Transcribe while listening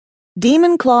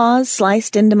Demon claws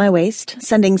sliced into my waist,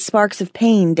 sending sparks of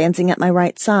pain dancing at my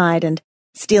right side and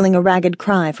stealing a ragged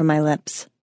cry from my lips.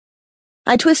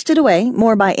 I twisted away,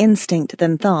 more by instinct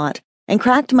than thought, and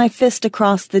cracked my fist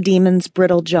across the demon's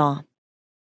brittle jaw.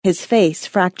 His face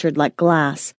fractured like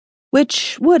glass,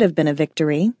 which would have been a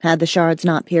victory had the shards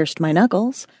not pierced my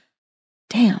knuckles.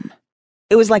 Damn.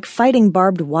 It was like fighting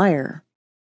barbed wire.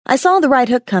 I saw the right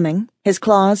hook coming, his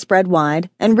claws spread wide,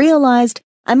 and realized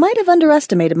I might have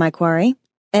underestimated my quarry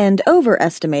and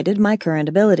overestimated my current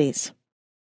abilities.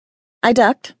 I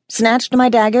ducked, snatched my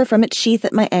dagger from its sheath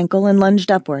at my ankle, and lunged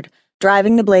upward,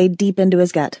 driving the blade deep into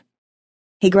his gut.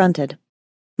 He grunted.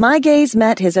 My gaze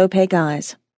met his opaque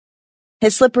eyes.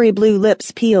 His slippery blue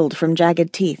lips peeled from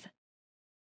jagged teeth.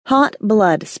 Hot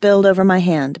blood spilled over my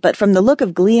hand, but from the look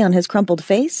of glee on his crumpled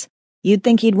face, you'd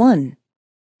think he'd won.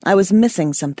 I was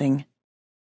missing something.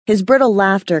 His brittle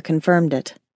laughter confirmed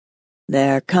it.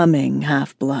 "They're coming,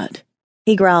 half-blood,"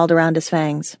 he growled around his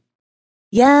fangs.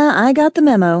 "Yeah, I got the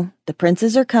memo. The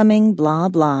princes are coming, blah,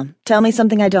 blah. Tell me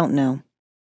something I don't know."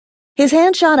 His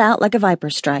hand shot out like a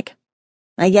viper's strike.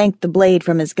 I yanked the blade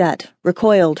from his gut,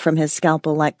 recoiled from his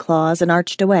scalpel-like claws, and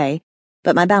arched away,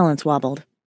 but my balance wobbled.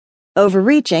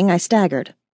 Overreaching, I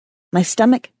staggered. My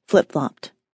stomach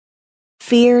flip-flopped.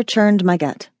 Fear churned my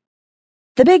gut.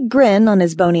 The big grin on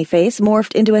his bony face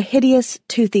morphed into a hideous,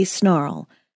 toothy snarl.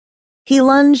 He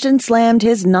lunged and slammed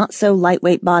his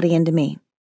not-so-lightweight body into me.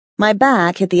 My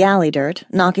back hit the alley dirt,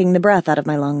 knocking the breath out of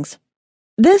my lungs.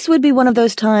 This would be one of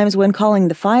those times when calling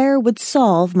the fire would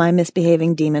solve my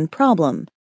misbehaving demon problem.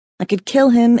 I could kill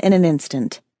him in an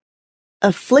instant.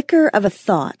 A flicker of a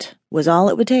thought was all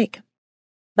it would take.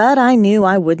 But I knew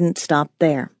I wouldn't stop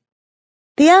there.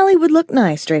 The alley would look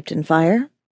nice draped in fire.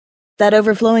 That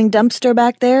overflowing dumpster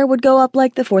back there would go up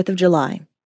like the 4th of July.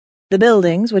 The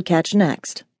buildings would catch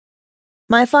next.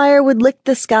 My fire would lick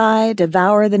the sky,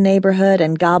 devour the neighborhood,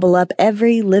 and gobble up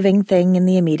every living thing in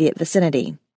the immediate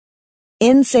vicinity.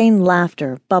 Insane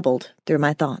laughter bubbled through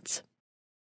my thoughts.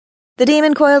 The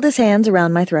demon coiled his hands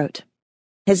around my throat.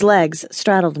 His legs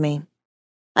straddled me.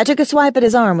 I took a swipe at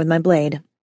his arm with my blade.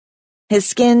 His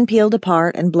skin peeled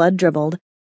apart and blood dribbled,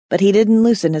 but he didn't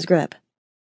loosen his grip.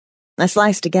 I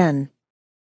sliced again.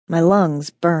 My lungs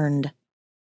burned.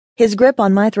 His grip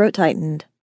on my throat tightened.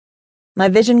 My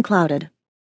vision clouded.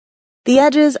 The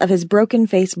edges of his broken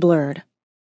face blurred.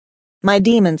 My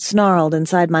demon snarled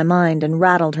inside my mind and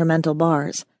rattled her mental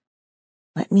bars.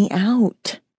 "Let me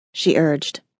out," she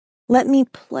urged. "Let me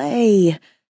play.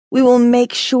 We will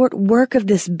make short work of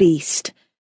this beast.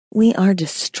 We are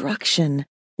destruction.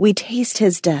 We taste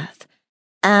his death.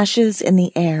 Ashes in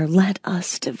the air, let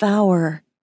us devour."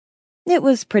 It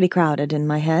was pretty crowded in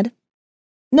my head.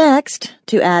 Next,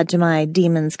 to add to my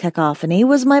demon's cacophony,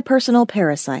 was my personal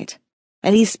parasite,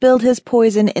 and he spilled his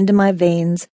poison into my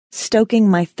veins, stoking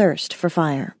my thirst for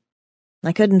fire.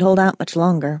 I couldn't hold out much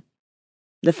longer.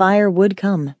 The fire would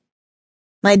come.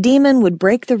 My demon would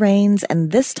break the reins,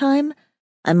 and this time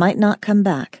I might not come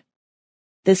back.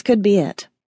 This could be it.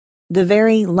 The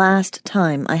very last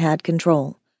time I had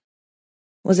control.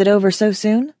 Was it over so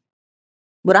soon?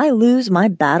 Would I lose my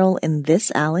battle in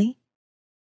this alley?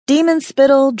 Demon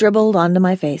spittle dribbled onto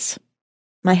my face.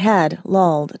 My head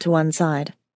lolled to one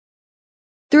side.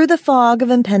 Through the fog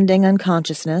of impending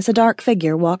unconsciousness, a dark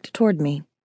figure walked toward me.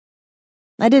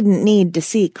 I didn't need to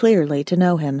see clearly to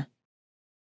know him.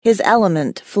 His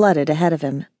element flooded ahead of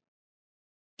him.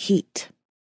 Heat.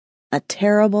 A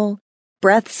terrible,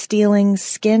 breath-stealing,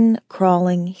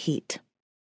 skin-crawling heat.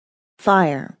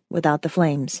 Fire without the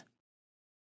flames.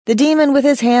 The demon with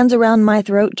his hands around my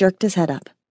throat jerked his head up.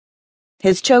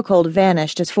 His chokehold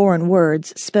vanished as foreign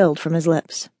words spilled from his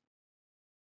lips.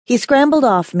 He scrambled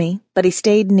off me, but he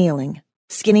stayed kneeling,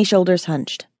 skinny shoulders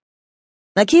hunched.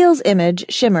 Akil's image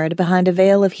shimmered behind a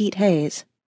veil of heat haze.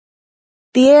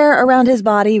 The air around his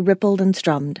body rippled and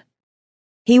strummed.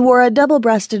 He wore a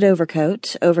double-breasted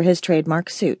overcoat over his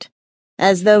trademark suit,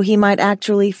 as though he might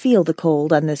actually feel the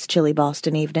cold on this chilly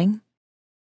Boston evening.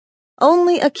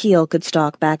 Only Akil could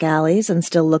stalk back alleys and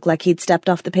still look like he'd stepped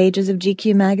off the pages of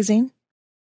GQ magazine.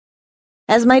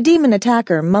 As my demon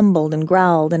attacker mumbled and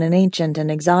growled in an ancient and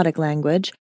exotic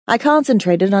language, I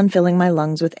concentrated on filling my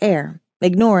lungs with air,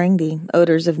 ignoring the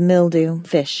odors of mildew,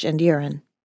 fish, and urine.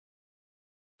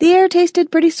 The air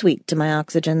tasted pretty sweet to my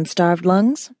oxygen-starved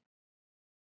lungs.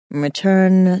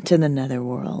 "Return to the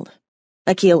netherworld,"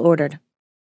 Akil ordered,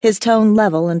 his tone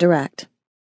level and direct.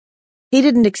 He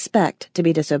didn't expect to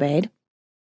be disobeyed.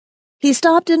 He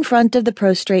stopped in front of the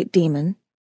prostrate demon,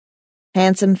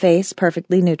 handsome face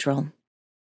perfectly neutral.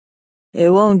 "It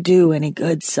won't do any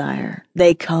good, sire.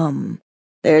 They come.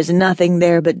 There's nothing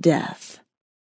there but death.